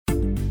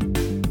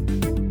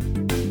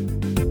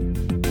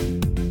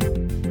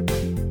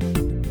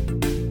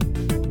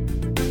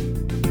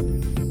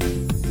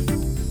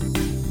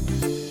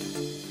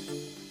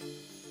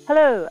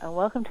Hello and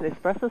welcome to this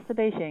Brussels to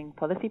Beijing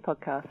policy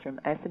podcast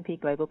from S&P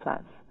Global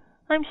Platts.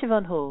 I'm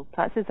Siobhan Hall,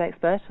 Platts'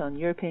 expert on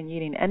European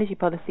Union energy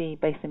policy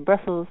based in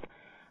Brussels,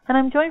 and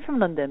I'm joined from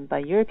London by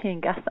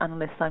European gas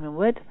analyst Simon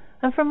Wood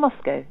and from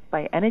Moscow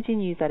by energy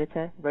news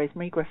editor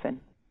Rosemary Griffin.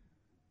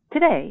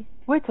 Today,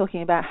 we're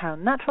talking about how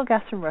natural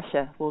gas from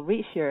Russia will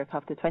reach Europe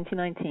after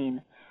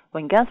 2019,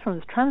 when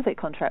Gazprom's transit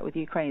contract with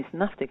Ukraine's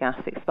naphtha gas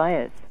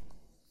expires.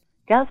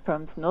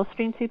 Gazprom's Nord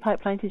Stream 2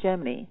 pipeline to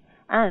Germany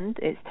and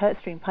its Turk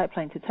Stream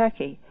pipeline to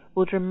Turkey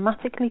will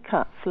dramatically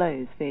cut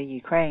flows via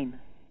Ukraine.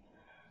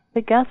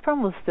 But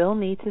Gazprom will still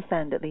need to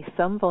send at least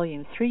some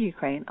volumes through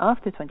Ukraine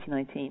after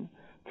 2019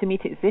 to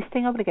meet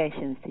existing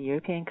obligations to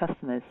European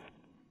customers.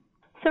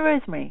 So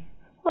Rosemary,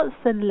 what's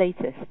the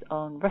latest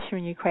on Russia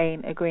and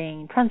Ukraine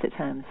agreeing transit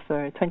terms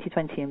for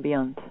 2020 and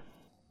beyond?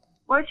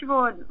 Well,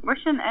 Siobhan,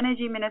 Russian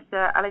Energy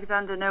Minister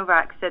Alexander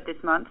Novak said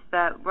this month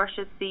that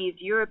Russia sees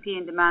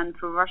European demand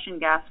for Russian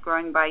gas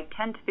growing by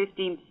 10 to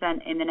 15%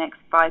 in the next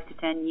 5 to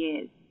 10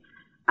 years.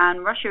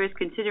 And Russia is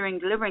considering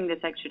delivering this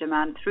extra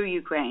demand through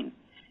Ukraine.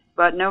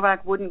 But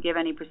Novak wouldn't give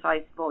any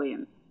precise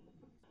volumes.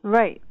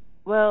 Right.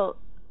 Well,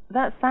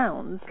 that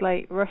sounds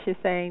like Russia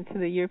saying to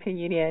the European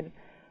Union,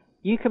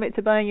 you commit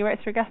to buying your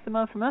extra gas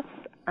demand from us,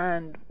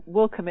 and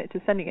we'll commit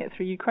to sending it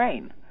through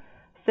Ukraine.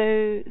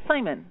 So,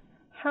 Simon,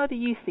 how do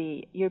you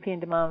see European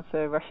demand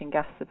for Russian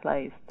gas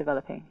supplies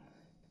developing?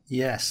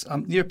 Yes,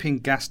 European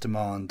gas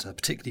demand,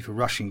 particularly for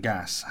Russian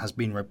gas, has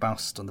been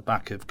robust on the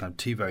back of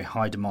two very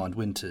high demand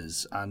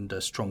winters and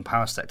strong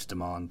power sector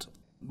demand,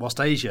 whilst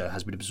Asia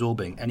has been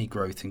absorbing any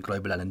growth in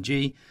global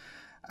LNG,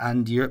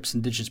 and Europe's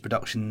indigenous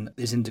production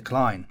is in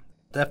decline.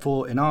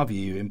 Therefore, in our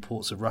view,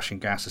 imports of Russian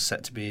gas are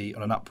set to be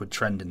on an upward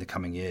trend in the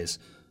coming years.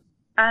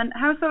 And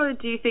how solid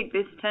do you think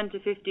this 10 to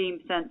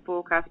 15%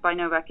 forecast by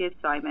Novak is,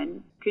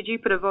 Simon? Could you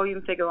put a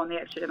volume figure on the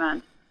extra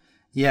demand?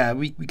 Yeah,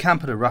 we can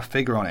put a rough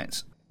figure on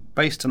it.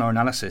 Based on our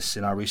analysis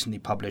in our recently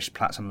published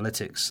Platts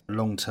Analytics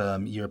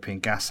long-term European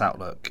gas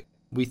outlook,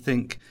 we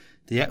think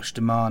the extra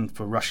demand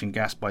for Russian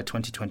gas by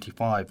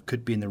 2025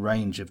 could be in the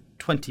range of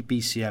 20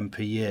 BCM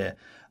per year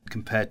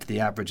compared to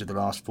the average of the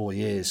last 4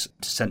 years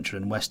to Central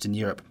and Western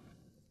Europe.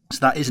 So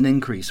that is an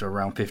increase of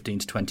around 15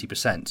 to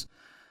 20%.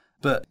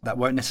 But that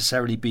won't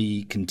necessarily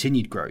be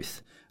continued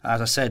growth.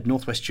 As I said,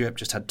 Northwest Europe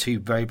just had 2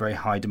 very, very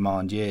high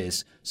demand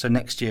years. So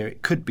next year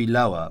it could be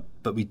lower,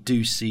 but we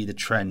do see the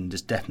trend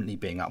as definitely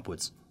being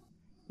upwards.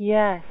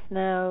 Yes.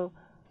 Now,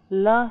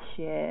 last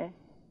year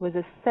was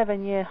a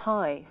 7-year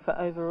high for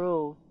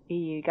overall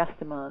EU gas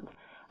demand.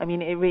 I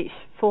mean, it reached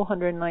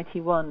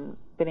 491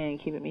 billion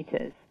cubic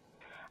meters.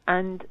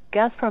 And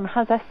Gazprom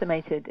has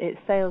estimated its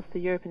sales to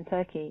Europe and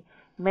Turkey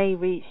may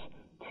reach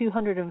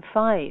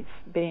 205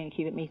 billion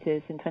cubic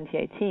meters in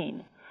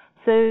 2018.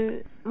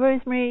 So,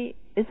 Rosemary,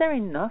 is there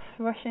enough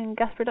Russian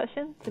gas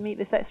production to meet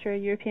this extra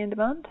European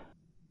demand?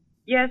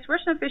 Yes,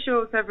 Russian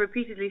officials have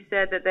repeatedly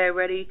said that they're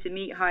ready to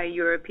meet high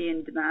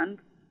European demand.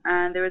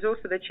 And there is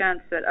also the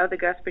chance that other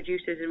gas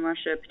producers in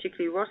Russia,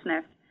 particularly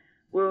Rosneft,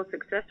 will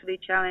successfully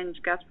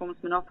challenge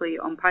Gazprom's monopoly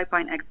on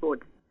pipeline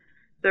exports.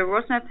 So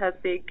Rosneft has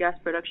big gas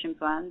production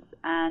plans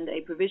and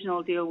a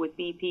provisional deal with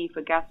BP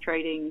for gas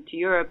trading to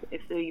Europe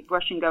if the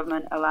Russian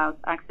government allows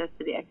access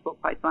to the export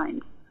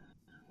pipelines.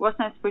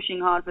 Rosneft's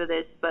pushing hard for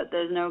this, but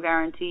there's no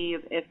guarantee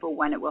of if or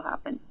when it will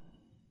happen.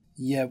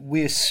 Yeah,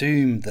 we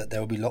assume that there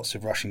will be lots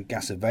of Russian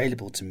gas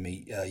available to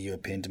meet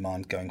European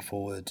demand going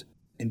forward.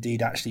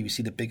 Indeed, actually, we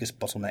see the biggest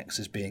bottlenecks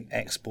as being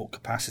export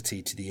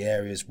capacity to the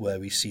areas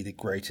where we see the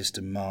greatest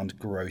demand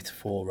growth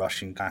for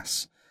Russian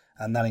gas,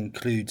 and that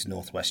includes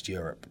Northwest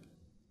Europe.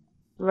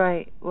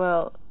 Right.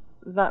 Well,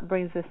 that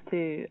brings us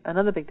to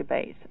another big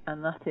debate,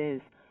 and that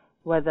is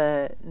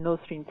whether Nord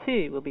Stream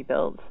 2 will be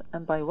built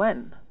and by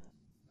when.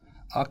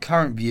 Our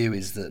current view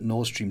is that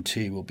Nord Stream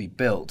 2 will be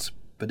built,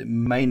 but it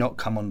may not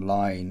come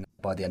online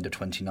by the end of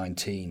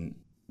 2019.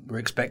 We're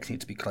expecting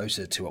it to be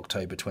closer to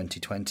October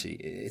 2020.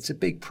 It's a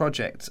big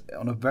project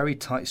on a very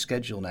tight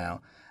schedule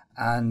now,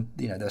 and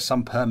there's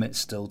some permits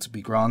still to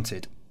be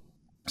granted,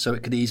 so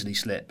it could easily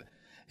slip.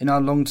 In our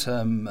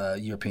long-term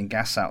European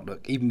gas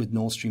outlook, even with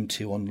Nord Stream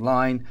 2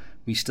 online,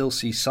 we still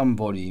see some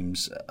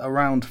volumes,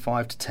 around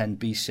 5 to 10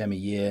 BCM a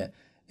year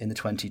in the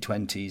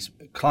 2020s,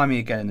 climbing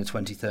again in the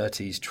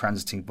 2030s,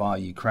 transiting via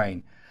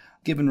Ukraine.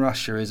 Given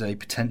Russia is a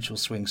potential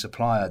swing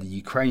supplier, the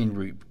Ukrainian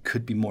route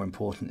could be more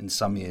important in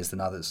some years than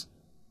others.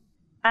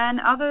 And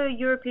other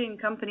European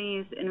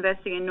companies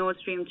investing in Nord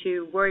Stream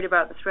 2 worried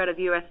about the threat of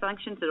US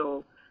sanctions at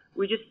all?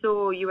 We just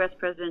saw US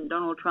President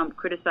Donald Trump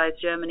criticize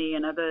Germany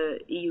and other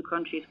EU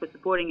countries for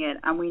supporting it,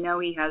 and we know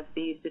he has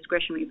these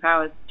discretionary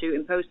powers to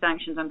impose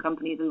sanctions on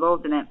companies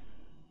involved in it.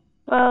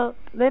 Well,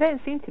 they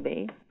don't seem to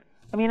be.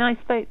 I mean, I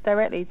spoke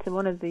directly to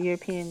one of the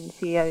European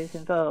CEOs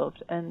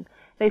involved, and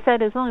they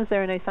said as long as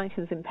there are no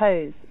sanctions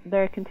imposed,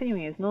 they're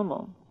continuing as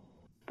normal.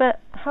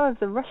 But how have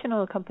the Russian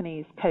oil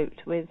companies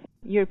coped with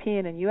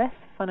European and US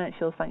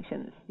financial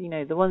sanctions,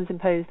 the ones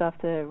imposed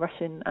after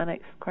Russian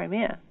annexed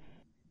Crimea?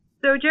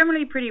 So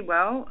generally pretty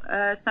well.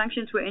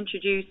 Sanctions were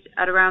introduced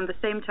at around the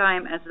same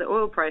time as the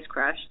oil price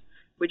crashed.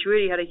 which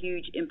really had a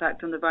huge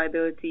impact on the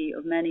viability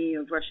of many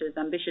of Russia's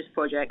ambitious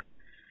projects.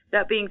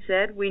 That being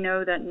said, we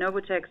know that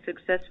Novotek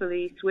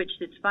successfully switched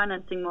its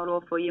financing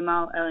model for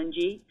Yamal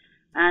LNG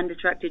and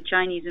attracted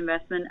Chinese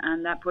investment,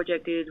 and that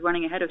project is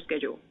running ahead of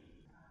schedule.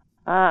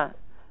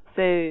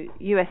 So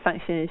US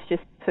sanctions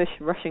just push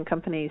Russian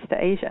companies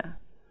to Asia.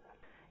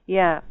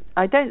 Yeah,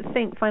 I don't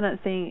think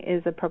financing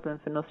is a problem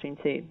for Nord Stream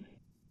 2.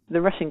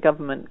 The Russian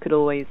government could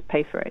always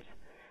pay for it.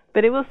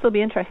 But it will still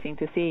be interesting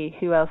to see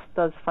who else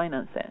does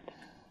finance it.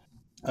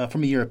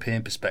 From a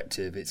European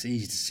perspective, it's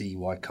easy to see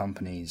why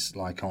companies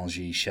like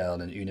Engie,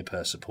 Shell and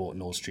Uniper support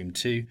Nord Stream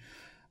 2.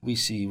 We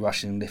see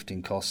Russian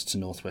lifting costs to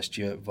Northwest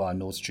Europe via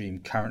Nord Stream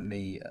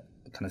currently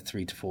kind of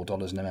 $3 to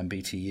 $4 an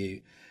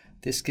MMBTU.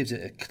 This gives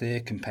it a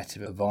clear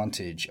competitive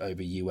advantage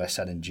over US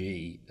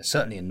LNG,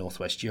 certainly in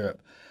Northwest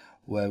Europe,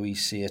 where we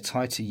see a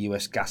tighter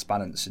US gas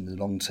balance in the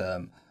long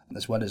term,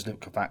 as well as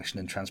liquefaction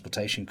and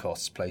transportation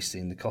costs,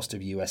 placing the cost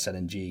of US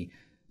LNG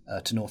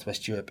to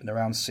Northwest Europe at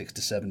around $6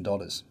 to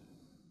 $7.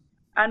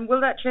 And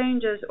will that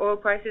change as oil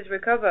prices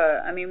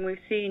recover? I mean, we've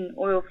seen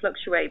oil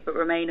fluctuate but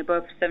remain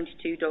above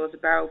 $72 a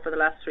barrel for the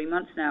last 3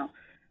 months now.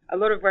 A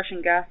lot of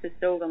Russian gas is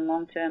sold on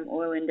long-term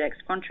oil index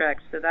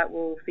contracts, so that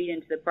will feed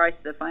into the price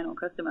of the final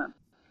customer.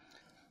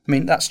 I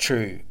mean, that's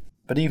true.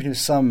 But even if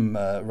some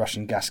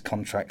Russian gas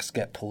contracts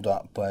get pulled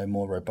up by a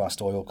more robust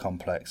oil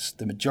complex,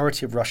 the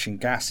majority of Russian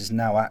gas is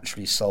now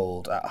actually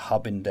sold at a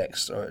hub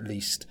index, or at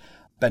least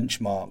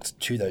benchmarked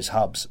to those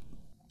hubs.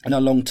 In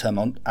our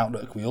long-term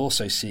outlook, we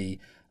also see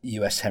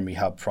US Henry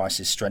Hub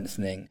prices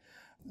strengthening.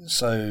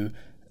 So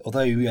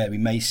although we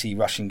may see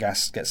Russian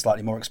gas get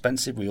slightly more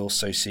expensive, we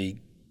also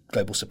see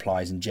global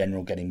supplies in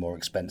general getting more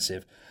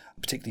expensive,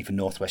 particularly for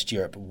Northwest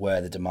Europe, where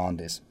the demand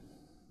is.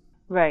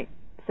 Right.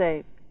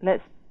 So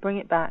let's bring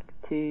it back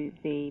to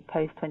the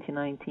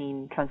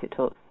post-2019 transit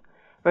talks.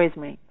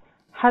 Rosemary,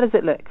 how does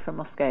it look from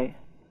Moscow?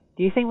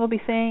 Do you think we'll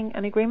be seeing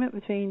an agreement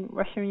between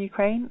Russia and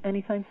Ukraine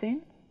anytime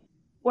soon?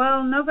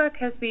 Well, Novak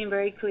has been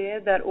very clear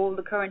that all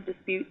the current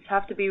disputes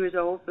have to be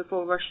resolved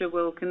before Russia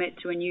will commit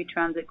to a new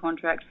transit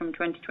contract from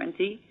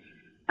 2020.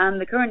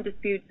 And the current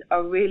disputes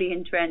are really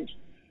entrenched.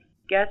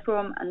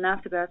 Gazprom and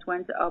Naftogaz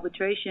went to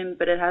arbitration,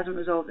 but it hasn't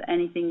resolved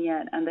anything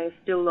yet, and they're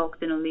still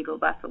locked in a legal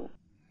battle.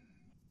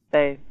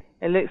 So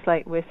it looks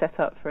like we're set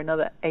up for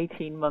another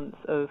 18 months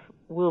of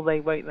will they,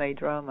 won't they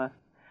drama.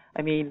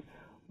 I mean,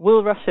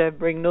 will Russia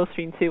bring Nord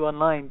Stream 2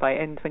 online by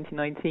end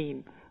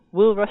 2019?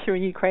 Will Russia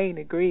and Ukraine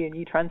agree a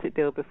new transit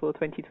deal before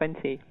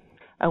 2020?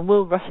 And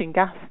will Russian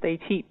gas stay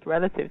cheap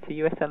relative to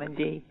US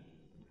LNG?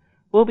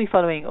 We'll be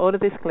following all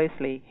of this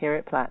closely here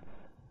at Platts.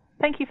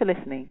 Thank you for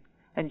listening,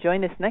 and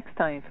join us next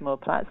time for more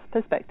Platts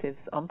Perspectives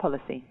on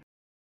Policy.